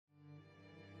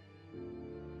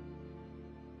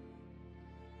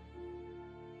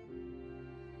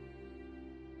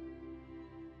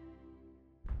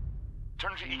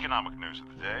Turning to economic news of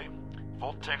the day,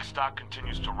 Vault-Tec stock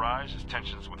continues to rise as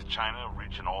tensions with China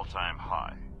reach an all-time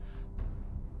high.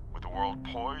 With the world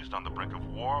poised on the brink of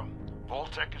war,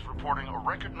 Vault-Tec is reporting a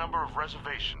record number of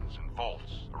reservations in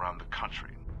vaults around the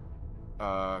country.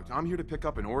 I'm here to pick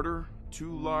up an order.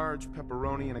 2 large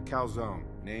pepperoni and a calzone.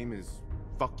 Name is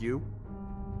Fuck You.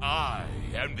 I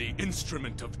am the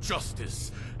instrument of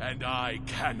justice, and I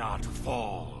cannot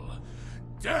fall.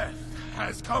 Death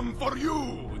has come for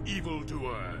you,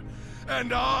 evildoer,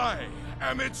 and I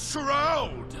am its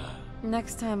shroud!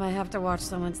 Next time I have to watch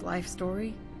someone's life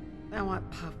story, I want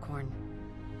popcorn.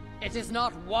 It is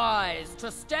not wise to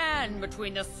stand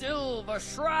between the Silver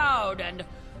Shroud and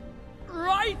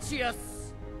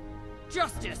righteous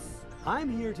justice.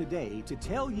 I'm here today to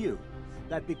tell you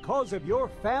that because of your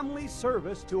family's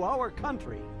service to our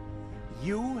country,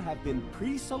 you have been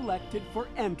pre-selected for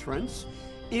entrance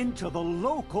into the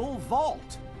local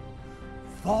vault.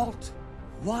 Vault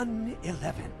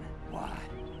 111. What?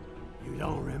 You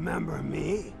don't remember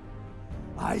me?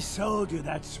 I sold you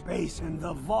that space in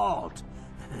the vault.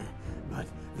 But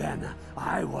then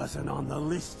I wasn't on the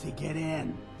list to get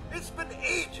in. It's been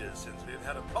ages since we've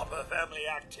had a proper family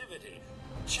activity.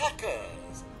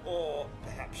 Checkers, or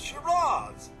perhaps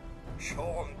charades.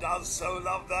 Sean does so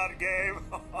love that game.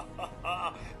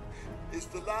 Is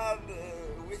the lad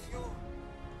with you?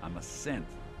 I'm a synth.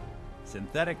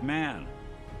 Synthetic man.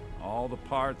 All the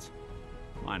parts,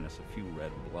 minus a few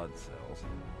red blood cells.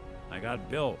 I got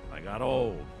built, I got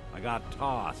old, I got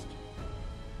tossed.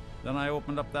 Then I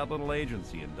opened up that little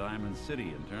agency in Diamond City,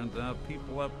 and turns out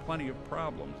people have plenty of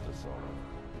problems to solve.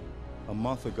 A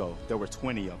month ago, there were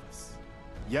 20 of us.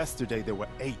 Yesterday, there were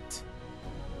 8.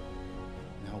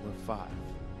 Now we're 5.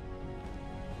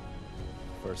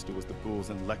 First it was the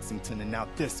ghouls in Lexington, and now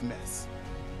this mess.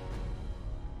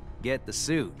 Get the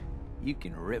suit. You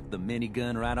can rip the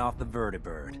minigun right off the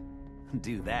vertibird.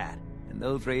 Do that, and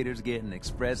those raiders get an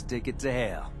express ticket to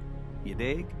hell. You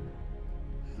dig?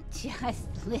 Just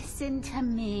listen to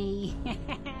me.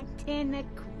 Acting a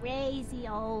crazy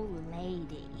old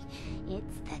lady.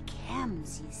 It's the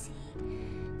chems, you see.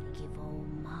 They give old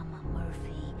Mama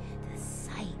Murphy the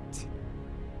sight.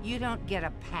 You don't get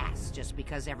a pass just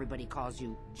because everybody calls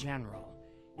you General.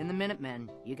 In the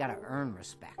Minutemen, you gotta earn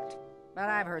respect. But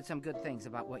I've heard some good things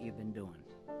about what you've been doing.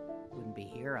 Wouldn't be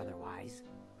here otherwise.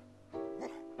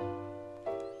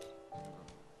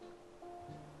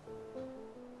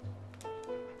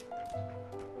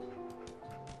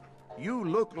 You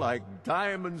look like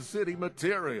Diamond City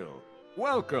material.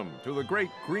 Welcome to the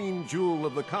great green jewel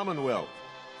of the Commonwealth.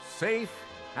 Safe,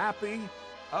 happy,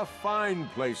 a fine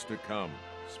place to come.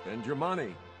 Spend your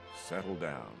money, settle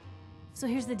down. So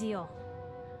here's the deal.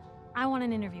 I want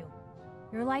an interview.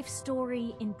 Your life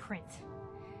story in print.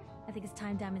 I think it's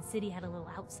time Diamond City had a little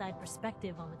outside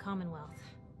perspective on the Commonwealth.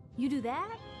 You do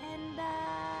that, and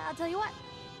I'll tell you what.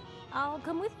 I'll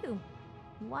come with you.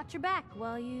 Watch your back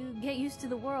while you get used to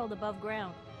the world above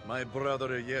ground. My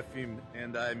brother Yefim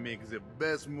and I make the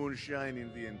best moonshine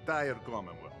in the entire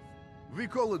Commonwealth. We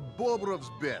call it Bobrov's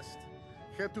Best.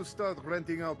 Had to start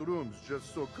renting out rooms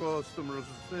just so customers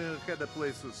had a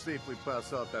place to safely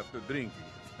pass out after drinking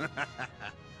it.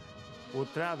 Well,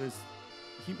 Travis,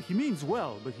 he means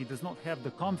well, but he does not have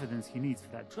the confidence he needs for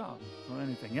that job, or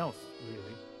anything else,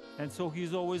 really. And so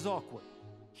he's always awkward.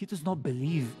 He does not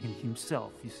believe in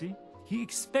himself, you see? He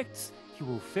expects he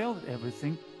will fail at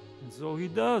everything, and so he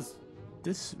does.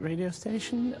 This radio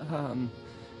station,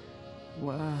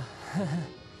 well,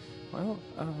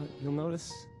 you'll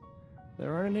notice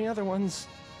there aren't any other ones.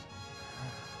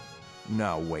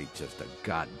 Now wait just a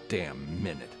goddamn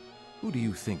minute. Who do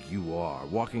you think you are,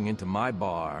 walking into my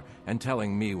bar and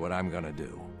telling me what I'm gonna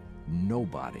do?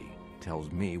 Nobody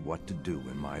tells me what to do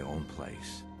in my own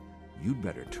place. You'd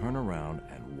better turn around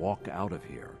and walk out of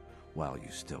here while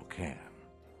you still can.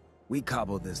 We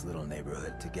cobbled this little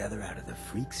neighborhood together out of the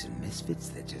freaks and misfits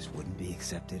that just wouldn't be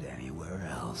accepted anywhere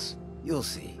else. You'll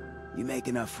see. You make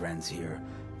enough friends here,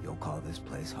 you'll call this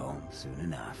place home soon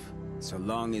enough. So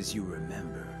long as you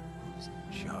remember who's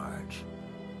in charge.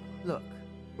 Look,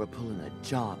 we're pulling a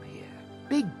job here.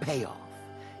 Big payoff.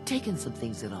 Taking some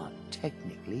things that aren't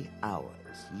technically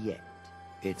ours yet.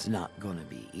 It's not gonna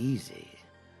be easy.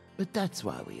 But that's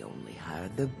why we only hire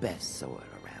the best sort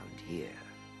around here.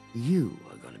 You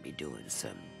are gonna be doing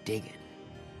some digging.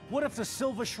 What if the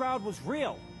Silver Shroud was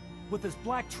real? With his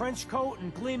black trench coat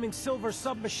and gleaming silver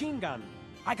submachine gun?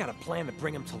 I got a plan to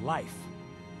bring him to life.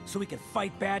 So we can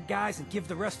fight bad guys and give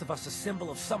the rest of us a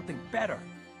symbol of something better.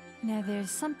 Now there's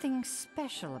something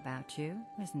special about you,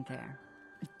 isn't there?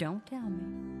 Don't tell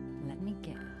me. Let me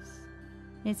guess.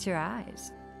 It's your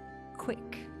eyes.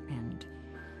 Quick and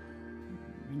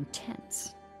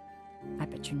intense. I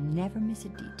bet you never miss a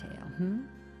detail, hmm?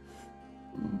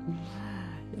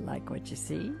 You like what you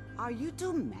see? Are you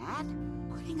two mad?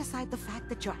 Putting aside the fact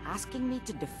that you're asking me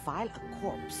to defile a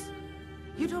corpse,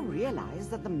 you don't realize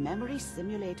that the memory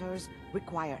simulators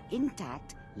require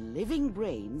intact, living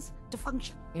brains to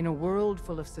function. In a world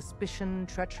full of suspicion,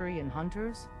 treachery, and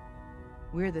hunters,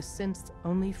 we're the synth's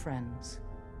only friends.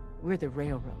 We're the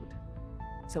Railroad.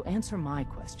 So answer my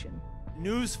question.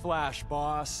 Newsflash,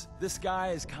 boss. This guy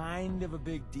is kind of a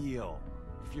big deal.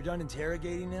 If you're done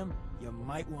interrogating him, you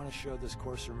might want to show this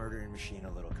coarser murdering machine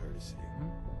a little courtesy.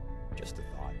 Just a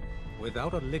thought.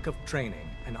 Without a lick of training,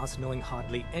 and us knowing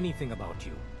hardly anything about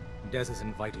you, Des has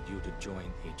invited you to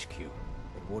join HQ.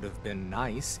 It would have been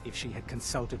nice if she had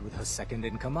consulted with her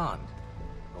second-in-command.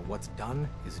 But what's done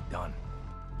is done.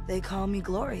 They call me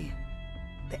Glory,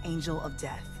 the Angel of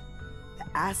Death, the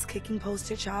ass-kicking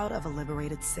poster child of a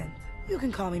liberated synth. You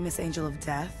can call me Miss Angel of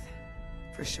Death,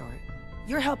 for short.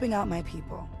 You're helping out my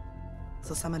people.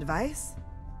 So some advice?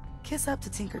 Kiss up to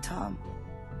Tinker Tom.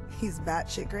 He's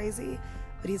batshit crazy,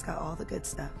 but he's got all the good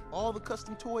stuff. All the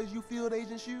custom toys you field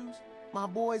agents use, my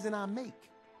boys and I make.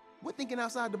 We're thinking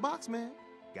outside the box, man.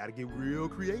 Gotta get real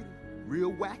creative,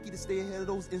 real wacky to stay ahead of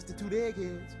those Institute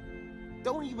eggheads.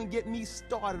 Don't even get me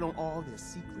started on all their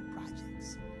secret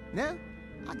projects. Now,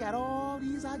 I got all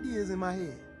these ideas in my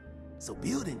head. So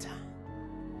building time.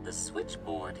 The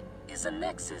switchboard is a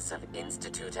nexus of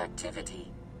Institute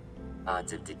activity.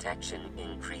 Odds of detection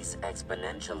increase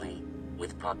exponentially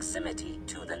with proximity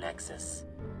to the nexus.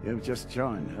 You've just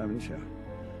joined, haven't you?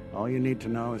 All you need to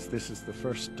know is this is the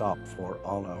first stop for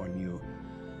all our new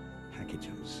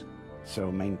packages.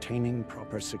 So maintaining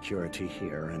proper security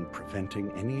here and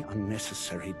preventing any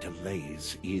unnecessary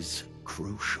delays is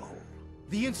crucial.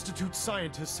 The Institute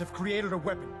scientists have created a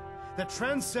weapon that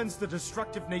transcends the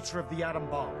destructive nature of the atom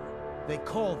bomb. They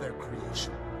call their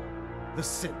creation the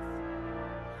Synth.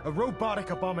 A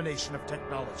robotic abomination of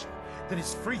technology that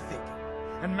is free-thinking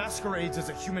and masquerades as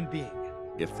a human being.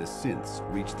 If the synths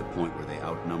reached the point where they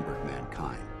outnumbered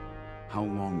mankind, how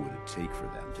long would it take for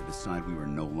them to decide we were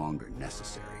no longer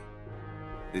necessary?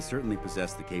 They certainly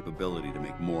possess the capability to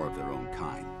make more of their own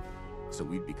kind, so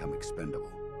we'd become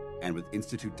expendable. And with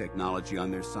Institute technology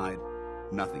on their side,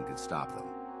 nothing could stop them,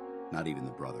 not even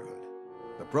the Brotherhood.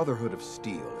 The Brotherhood of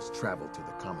Steel has traveled to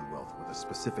the Commonwealth with a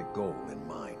specific goal in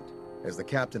mind. As the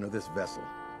captain of this vessel,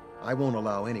 I won't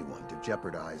allow anyone to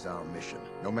jeopardize our mission,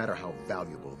 no matter how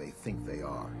valuable they think they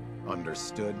are.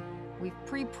 Understood? We've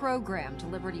pre-programmed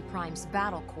Liberty Prime's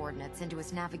battle coordinates into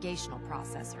his navigational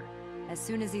processor. As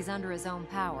soon as he's under his own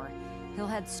power, he'll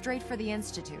head straight for the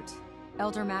Institute.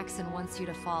 Elder Maxson wants you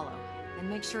to follow, and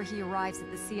make sure he arrives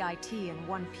at the CIT in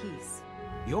one piece.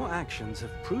 Your actions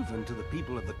have proven to the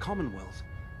people of the Commonwealth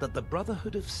that the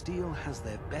Brotherhood of Steel has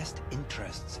their best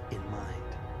interests in mind.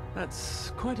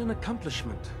 That's quite an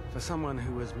accomplishment for someone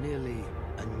who was merely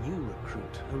a new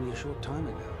recruit only a short time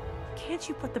ago. Can't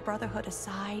you put the Brotherhood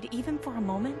aside, even for a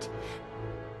moment?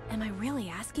 Am I really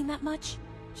asking that much?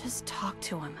 Just talk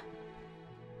to him.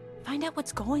 Find out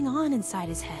what's going on inside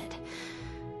his head.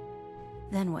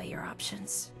 Then weigh your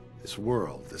options. This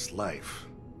world, this life,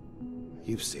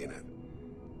 you've seen it.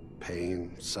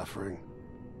 Pain, suffering.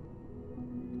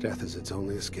 Death is its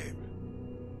only escape.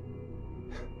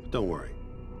 But don't worry.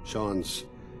 Sean's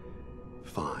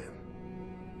fine.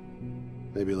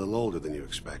 Maybe a little older than you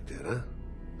expected, huh?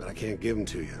 But I can't give him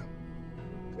to you,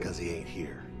 because he ain't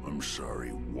here. I'm sorry,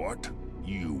 what?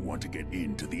 You want to get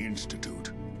into the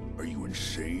Institute? Are you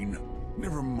insane?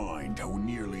 Never mind how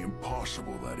nearly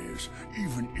impossible that is.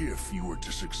 Even if you were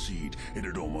to succeed,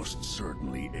 it'd almost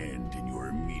certainly end in your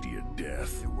immediate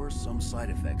death. There were some side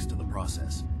effects to the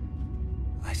process.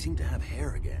 I seem to have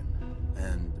hair again,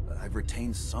 and I've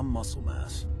retained some muscle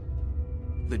mass.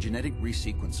 The genetic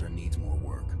resequencer needs more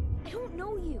work. I don't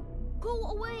know you. Go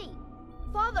away.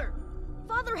 Father!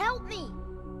 Father, help me!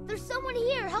 There's someone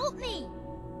here, help me!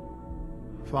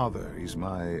 Father is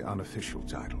my unofficial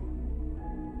title.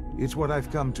 It's what I've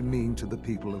come to mean to the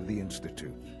people of the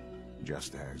Institute,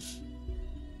 just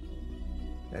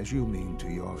as you mean to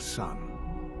your son,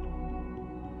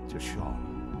 to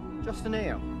Sean. Justin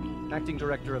Ayo, Acting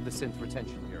Director of the Synth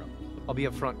Retention Bureau. I'll be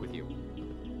up front with you.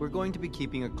 We're going to be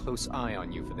keeping a close eye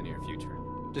on you for the near future.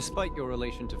 Despite your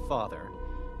relation to Father,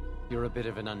 you're a bit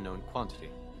of an unknown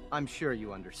quantity. I'm sure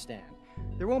you understand.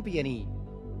 There won't be any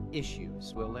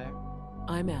issues, will there?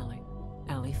 I'm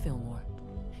Allie Fillmore.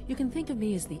 You can think of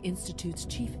me as the Institute's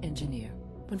chief engineer.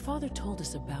 When Father told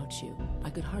us about you, I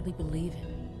could hardly believe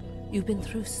him. You've been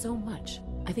through so much,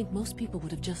 I think most people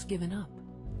would have just given up.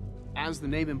 As the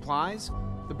name implies,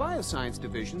 the Bioscience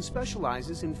Division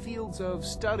specializes in fields of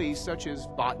study such as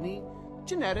botany,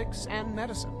 genetics, and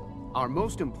medicine. Our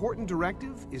most important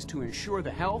directive is to ensure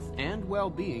the health and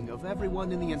well-being of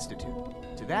everyone in the Institute.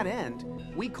 To that end,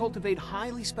 we cultivate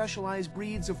highly specialized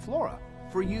breeds of flora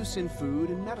for use in food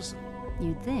and medicine.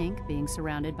 You'd think being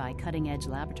surrounded by cutting-edge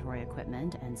laboratory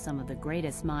equipment and some of the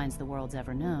greatest minds the world's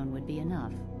ever known would be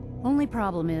enough. Only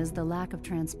problem is the lack of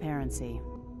transparency.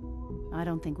 I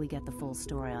don't think we get the full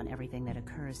story on everything that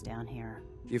occurs down here.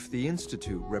 If the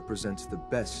Institute represents the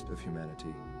best of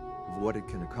humanity, of what it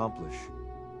can accomplish,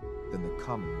 then the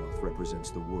Commonwealth represents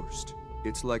the worst.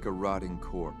 It's like a rotting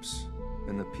corpse,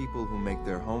 and the people who make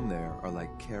their home there are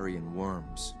like carrion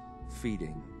worms,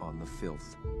 feeding on the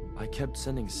filth. I kept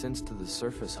sending synths to the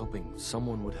surface hoping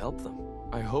someone would help them.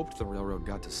 I hoped the railroad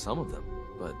got to some of them,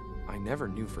 but I never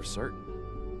knew for certain.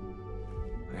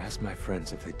 I asked my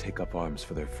friends if they'd take up arms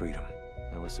for their freedom.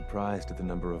 I was surprised at the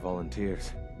number of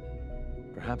volunteers.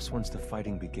 Perhaps once the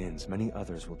fighting begins, many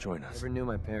others will join us. Never knew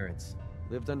my parents.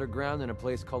 Lived underground in a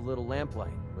place called Little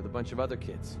Lamplight with a bunch of other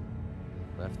kids.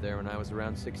 Left there when I was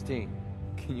around 16.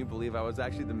 Can you believe I was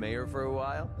actually the mayor for a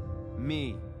while?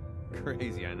 Me.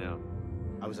 Crazy, I know.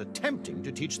 I was attempting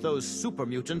to teach those super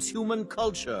mutants human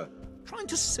culture, trying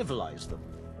to civilize them.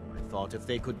 I thought if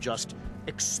they could just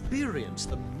experience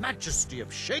the majesty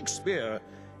of Shakespeare,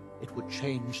 it would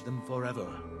change them forever.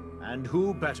 And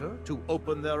who better to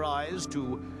open their eyes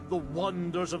to the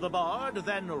wonders of the bard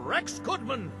than Rex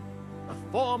Goodman, the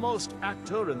foremost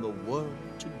actor in the world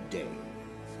today.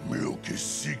 Milk is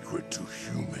secret to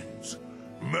humans.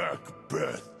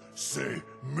 Macbeth say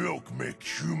milk make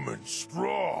humans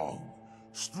strong.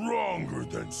 Stronger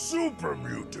than super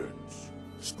mutants.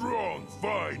 Strong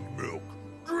find milk,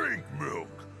 drink milk.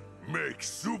 Make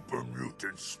super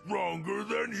mutants stronger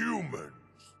than humans.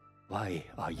 Why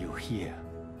are you here?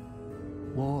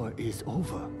 War is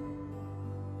over.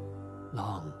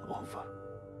 Long over.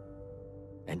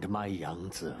 And my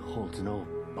Yangzi holds no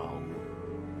Baowu,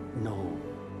 no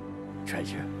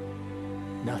treasure.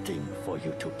 Nothing for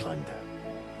you to plunder.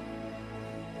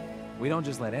 We don't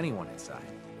just let anyone inside.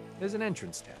 There's an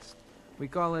entrance test. We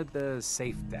call it the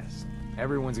safe test.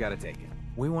 Everyone's got to take it.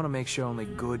 We want to make sure only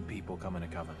good people come into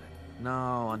Covenant.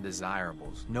 No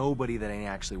undesirables. Nobody that ain't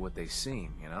actually what they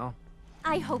seem, you know?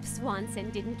 I hope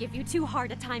Swanson didn't give you too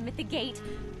hard a time at the gate.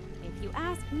 If you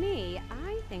ask me,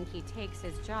 I think he takes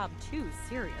his job too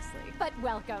seriously. But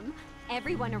welcome.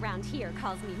 Everyone around here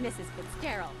calls me Mrs.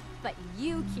 Fitzgerald, but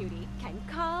you, cutie, can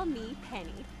call me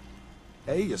Penny.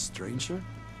 Hey, you stranger.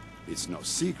 It's no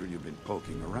secret you've been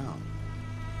poking around.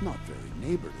 Not very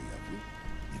neighborly of you,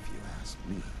 if you ask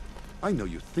me. I know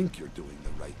you think you're doing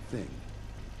the right thing.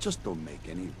 Just don't make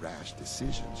any rash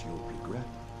decisions you'll regret.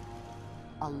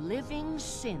 A living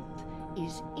synth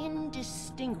is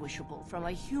indistinguishable from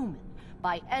a human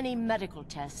by any medical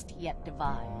test yet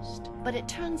devised. But it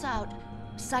turns out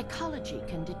psychology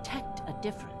can detect a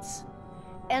difference.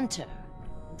 Enter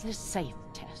the safe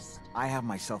test. I have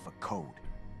myself a code.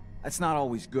 That's not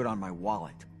always good on my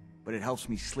wallet, but it helps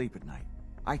me sleep at night.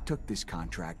 I took this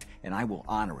contract, and I will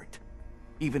honor it,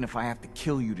 even if I have to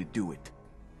kill you to do it.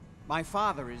 My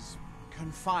father is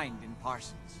confined in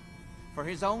Parsons. For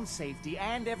his own safety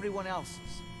and everyone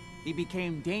else's. He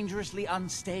became dangerously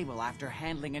unstable after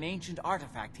handling an ancient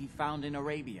artifact he found in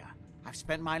Arabia. I've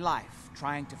spent my life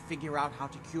trying to figure out how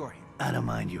to cure him. I don't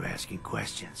mind you asking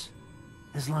questions,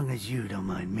 as long as you don't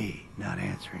mind me not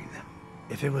answering them.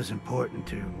 If it was important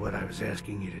to what I was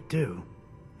asking you to do,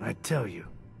 I'd tell you.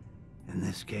 In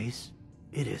this case,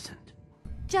 it isn't.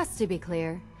 Just to be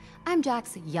clear, I'm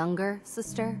Jack's younger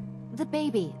sister, the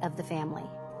baby of the family.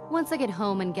 Once I get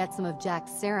home and get some of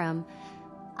Jack's serum,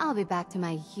 I'll be back to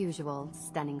my usual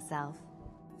stunning self.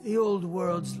 The old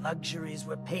world's luxuries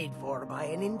were paid for by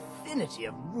an infinity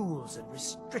of rules and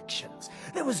restrictions.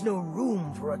 There was no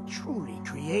room for a truly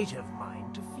creative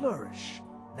mind to flourish.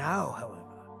 Now, however,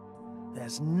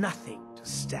 there's nothing to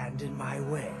stand in my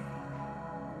way.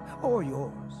 Or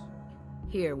yours.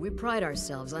 Here, we pride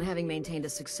ourselves on having maintained a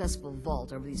successful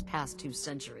vault over these past 2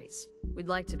 centuries. We'd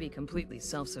like to be completely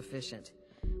self-sufficient,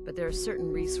 but there are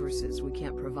certain resources we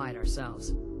can't provide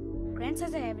ourselves. Gran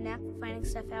says I have a knack for finding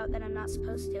stuff out that I'm not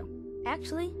supposed to.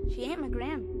 Actually, she ain't my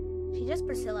Gran. She's just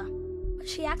Priscilla. But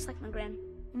she acts like my Gran.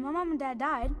 When my mom and dad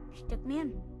died, she took me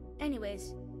in.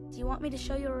 Anyways, do you want me to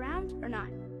show you around or not?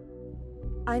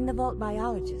 I'm the vault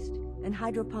biologist and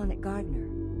hydroponic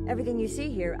gardener. Everything you see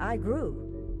here, I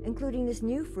grew, including this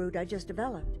new fruit I just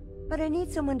developed. But I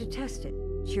need someone to test it.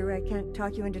 Sure I can't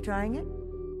talk you into trying it?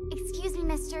 Excuse me,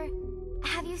 mister.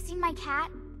 Have you seen my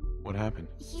cat? What happened?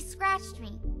 He scratched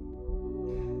me.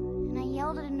 and I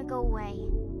yelled at him to go away.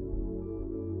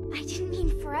 I didn't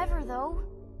mean forever, though.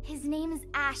 His name is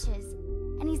Ashes,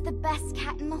 and he's the best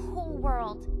cat in the whole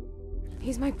world.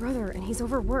 He's my brother, and he's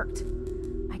overworked.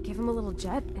 I give him a little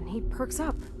jet, and he perks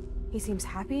up. He seems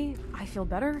happy, I feel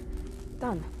better.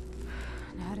 Done.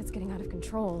 Now that it's getting out of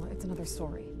control, it's another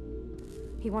story.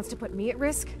 He wants to put me at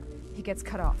risk, he gets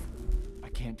cut off. I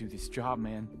can't do this job,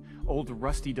 man. Old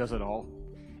Rusty does it all.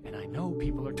 And I know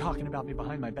people are talking about me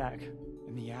behind my back.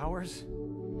 And the hours?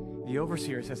 The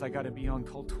Overseer says I gotta be on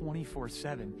call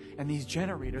 24/7, and these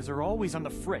generators are always on the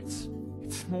fritz.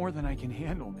 It's more than I can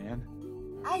handle, man.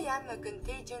 I am a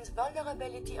Contagions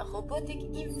Vulnerability Robotic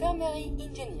Infirmary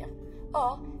Engineer,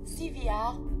 or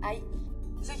CVR-IE.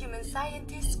 The human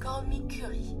scientists call me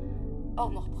Curie. Or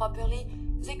more properly,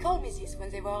 they called me this when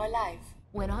they were alive.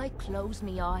 When I close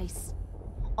my eyes,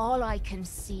 all I can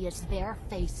see is their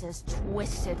faces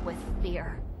twisted with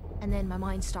fear. And then my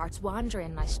mind starts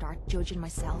wandering and I start judging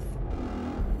myself.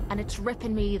 And it's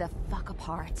ripping me the fuck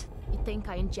apart. You think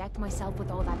I inject myself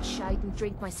with all that shite and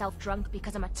drink myself drunk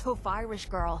because I'm a tough Irish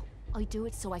girl. I do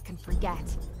it so I can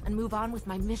forget and move on with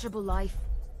my miserable life.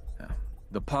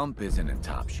 The pump isn't in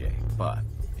top shape, but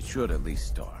it should at least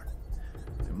start.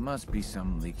 There must be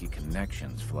some leaky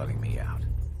connections flooding me out.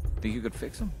 Think you could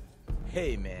fix them?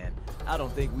 Hey man, I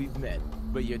don't think we've met,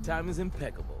 but your time is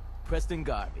impeccable. Preston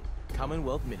Garvey,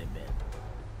 Commonwealth Minutemen.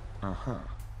 Uh-huh.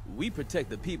 We protect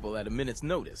the people at a minute's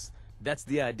notice. That's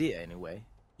the idea, anyway.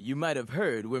 You might have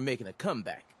heard we're making a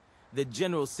comeback. The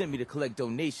General sent me to collect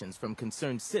donations from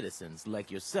concerned citizens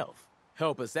like yourself.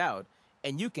 Help us out,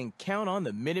 and you can count on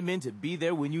the Minutemen to be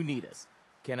there when you need us.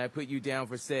 Can I put you down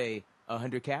for, say,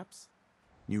 100 caps?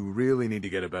 You really need to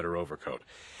get a better overcoat.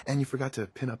 And you forgot to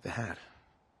pin up the hat.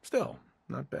 Still,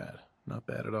 not bad. Not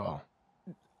bad at all.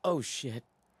 Oh, shit.